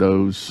honored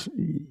those,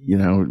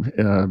 in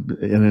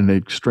an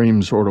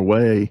extreme sort of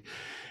way.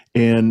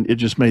 And it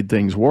just made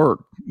things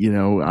work.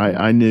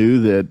 I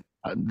knew that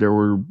there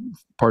were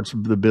parts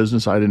of the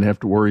business I didn't have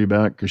to worry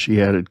about because she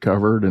had it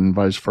covered, and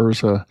vice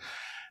versa.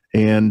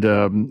 And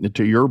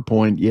to your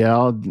point,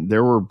 yeah,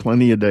 there were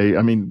plenty of days.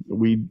 I mean,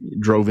 we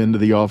drove into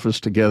the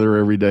office together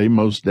every day,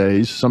 most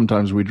days.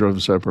 Sometimes we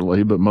drove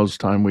separately, but most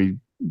time we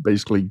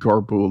basically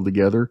carpooled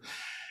together.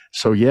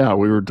 So yeah,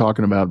 we were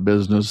talking about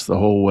business the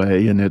whole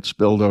way, and it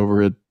spilled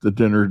over at the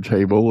dinner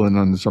table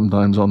and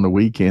sometimes on the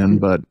weekend.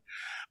 But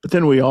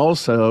then we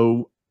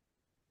also,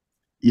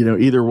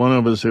 either one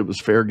of us, it was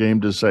fair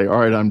game to say, all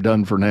right, I'm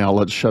done for now.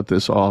 Let's shut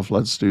this off.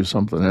 Let's do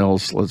something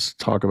else. Let's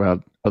talk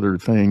about other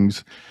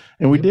things.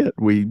 And we did.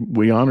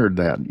 We honored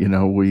that.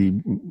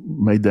 We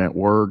made that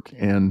work.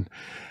 And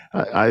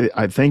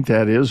I think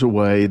that is a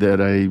way that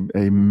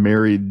a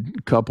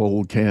married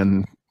couple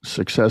can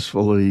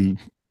successfully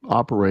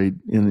operate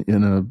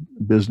in a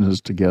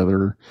business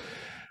together.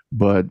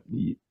 But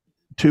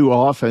too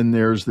often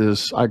there's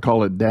this, I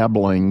call it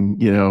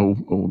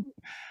dabbling,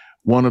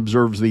 one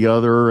observes the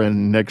other,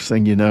 and next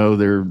thing you know,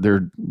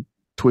 they're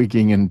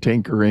tweaking and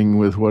tinkering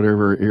with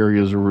whatever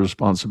areas of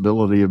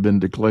responsibility have been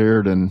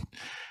declared, and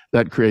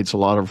that creates a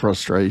lot of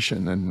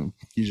frustration. And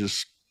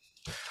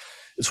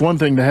it's one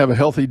thing to have a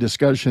healthy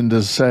discussion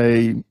to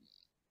say,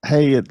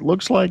 hey, it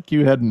looks like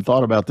you hadn't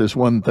thought about this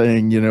one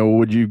thing,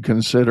 would you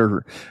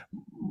consider?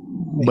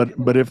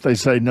 But if they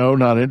say no,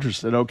 not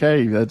interested,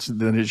 okay,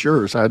 then it's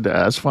yours.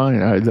 That's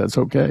fine. That's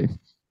okay.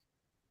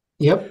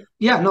 Yep.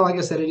 Yeah, no, like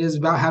I said, it is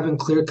about having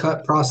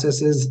clear-cut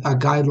processes,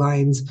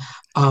 guidelines,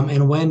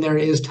 and when there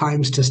is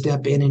times to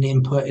step in and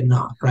input and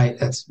not, right?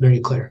 That's very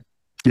clear.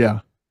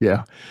 Yeah.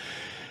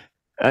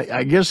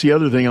 I guess the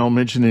other thing I'll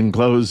mention in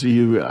close,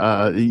 you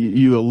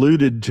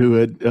alluded to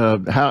it.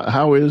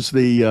 How is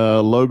the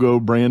logo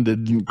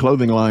branded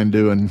clothing line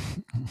doing?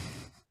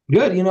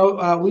 Good.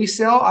 We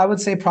sell, I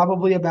would say,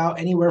 probably about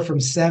anywhere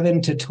from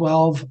 7 to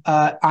 12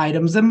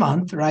 items a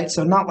month, right?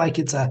 So not like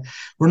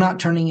we're not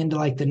turning into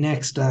like the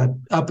next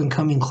up and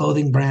coming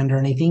clothing brand or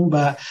anything,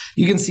 but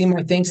you can see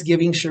my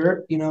Thanksgiving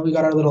shirt. We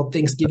got our little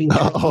Thanksgiving.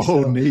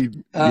 Neat.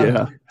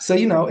 Yeah. So,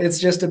 it's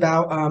just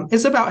about,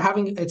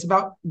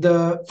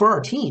 for our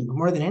team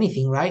more than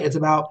anything, right? It's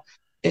about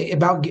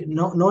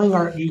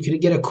knowing you could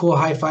get a cool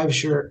high five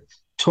shirt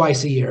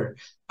twice a year.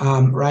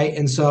 Right.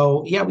 And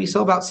so, we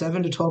sell about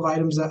 7 to 12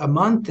 items a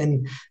month,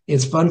 and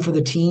it's fun for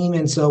the team.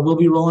 And so we'll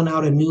be rolling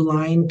out a new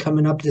line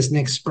coming up this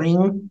next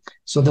spring.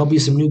 So there'll be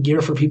some new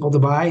gear for people to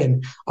buy,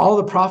 and all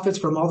the profits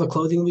from all the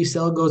clothing we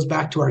sell goes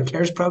back to our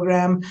CARES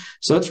program.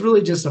 So it's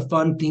really just a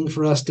fun thing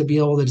for us to be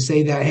able to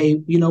say that,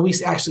 hey, we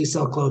actually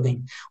sell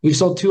clothing. We've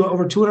sold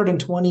over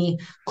 220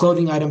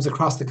 clothing items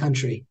across the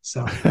country.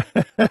 So.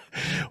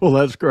 Well,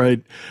 that's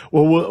great.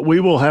 Well, we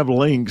will have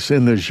links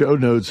in the show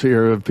notes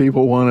here if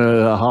people want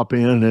to hop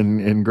in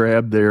and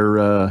grab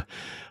their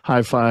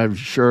high five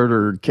shirt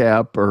or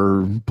cap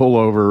or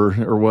pullover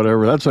or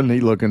whatever. That's a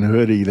neat looking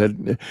hoodie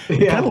that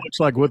kind of looks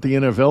like what the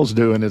NFL's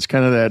doing. It's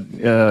kind of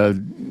that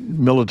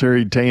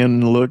military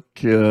tan look.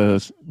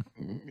 It's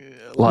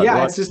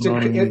just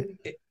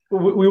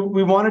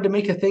we wanted to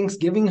make a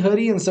Thanksgiving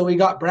hoodie, and so we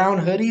got brown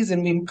hoodies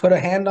and we put a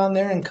hand on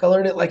there and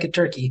colored it like a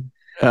turkey.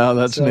 Oh,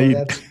 that's neat.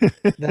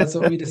 That's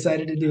what we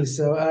decided to do.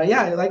 So,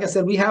 like I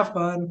said, we have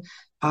fun.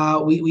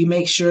 We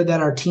make sure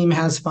that our team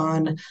has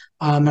fun.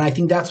 And I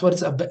think that's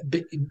what's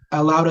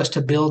allowed us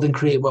to build and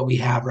create what we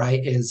have,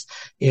 right? Is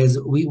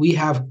we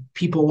have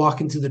people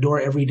walking through the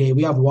door every day.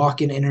 We have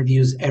walk-in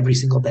interviews every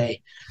single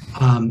day,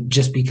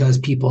 just because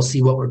people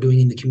see what we're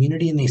doing in the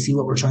community and they see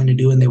what we're trying to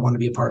do and they want to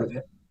be a part of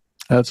it.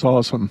 That's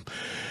awesome.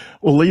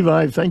 Well,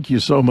 Levi, thank you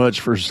so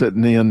much for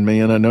sitting in,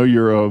 man. I know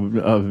you're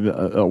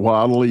a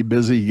wildly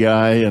busy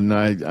guy, and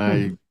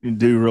I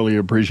do really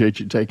appreciate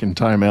you taking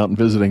time out and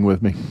visiting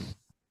with me.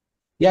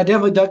 Yeah,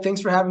 definitely, Doug.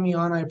 Thanks for having me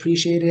on. I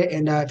appreciate it.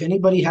 And if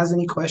anybody has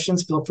any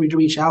questions, feel free to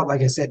reach out.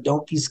 Like I said,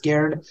 don't be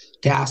scared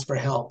to ask for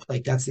help.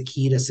 Like, that's the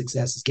key to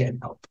success, is getting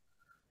help.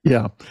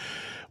 Yeah.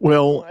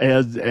 Well,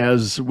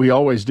 as we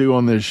always do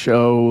on this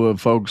show,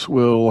 folks,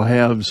 will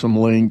have some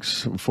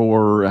links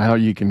for how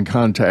you can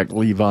contact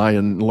Levi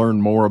and learn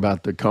more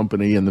about the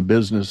company and the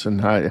business. And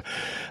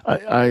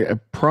I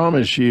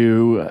promise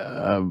you,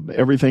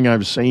 everything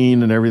I've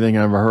seen and everything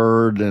I've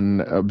heard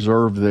and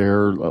observed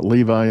there,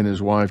 Levi and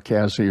his wife,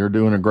 Cassie, are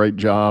doing a great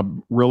job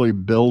really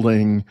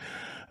building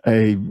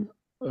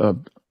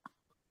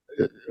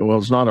well,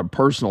 it's not a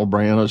personal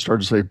brand. I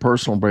started to say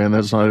personal brand.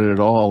 That's not it at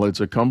all. It's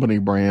a company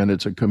brand.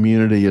 It's a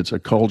community. It's a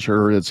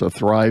culture. It's a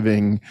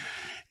thriving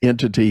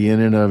entity in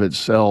and of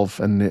itself.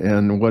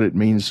 And what it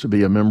means to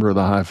be a member of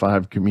the High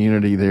Five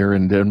community there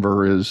in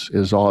Denver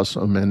is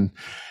awesome. And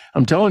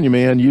I'm telling you,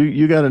 man,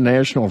 you got a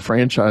national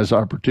franchise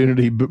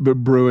opportunity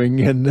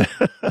brewing. And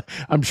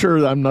I'm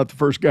sure I'm not the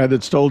first guy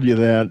that's told you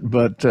that,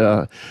 but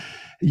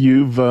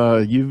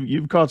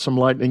you've caught some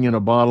lightning in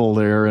a bottle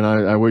there. And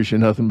I wish you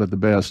nothing but the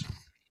best.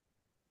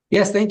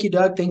 Yes, thank you,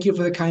 Doug. Thank you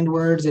for the kind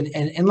words.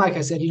 And like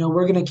I said,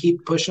 we're going to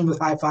keep pushing with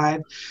High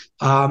Five.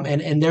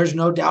 And there's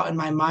no doubt in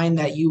my mind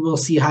that you will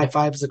see high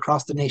fives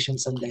across the nation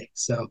someday.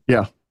 So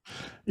yeah.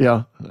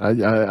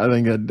 I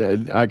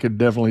think I could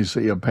definitely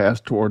see a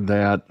path toward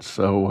that.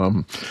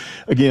 So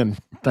again,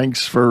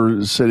 thanks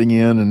for sitting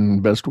in,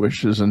 and best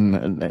wishes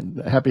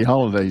and happy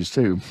holidays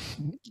too.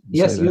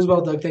 Yes, you as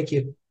well, Doug. Thank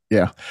you.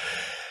 Yeah.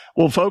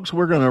 Well, folks,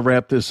 we're going to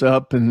wrap this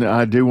up, and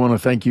I do want to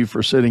thank you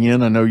for sitting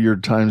in. I know your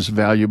time's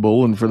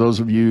valuable, and for those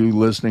of you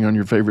listening on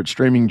your favorite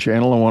streaming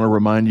channel, I want to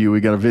remind you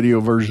we got a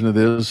video version of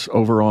this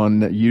over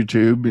on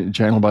YouTube,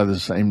 channel by the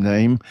same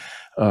name.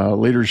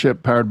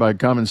 Leadership Powered by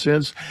Common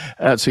Sense.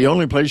 That's the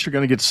only place you're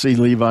going to get to see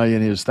Levi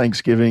in his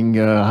Thanksgiving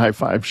high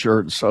five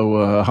shirt.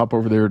 So hop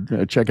over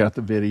there, check out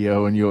the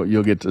video, and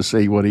you'll get to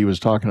see what he was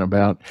talking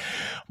about.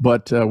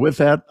 But with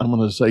that, I'm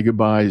going to say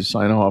goodbye,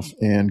 sign off,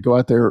 and go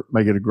out there,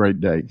 make it a great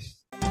day.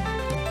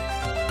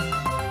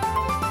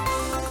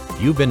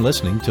 You've been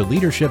listening to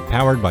Leadership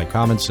Powered by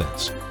Common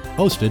Sense,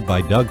 hosted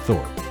by Doug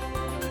Thorpe.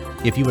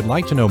 If you would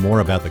like to know more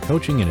about the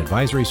coaching and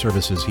advisory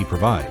services he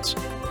provides,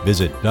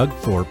 visit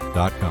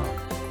dougthorpe.com.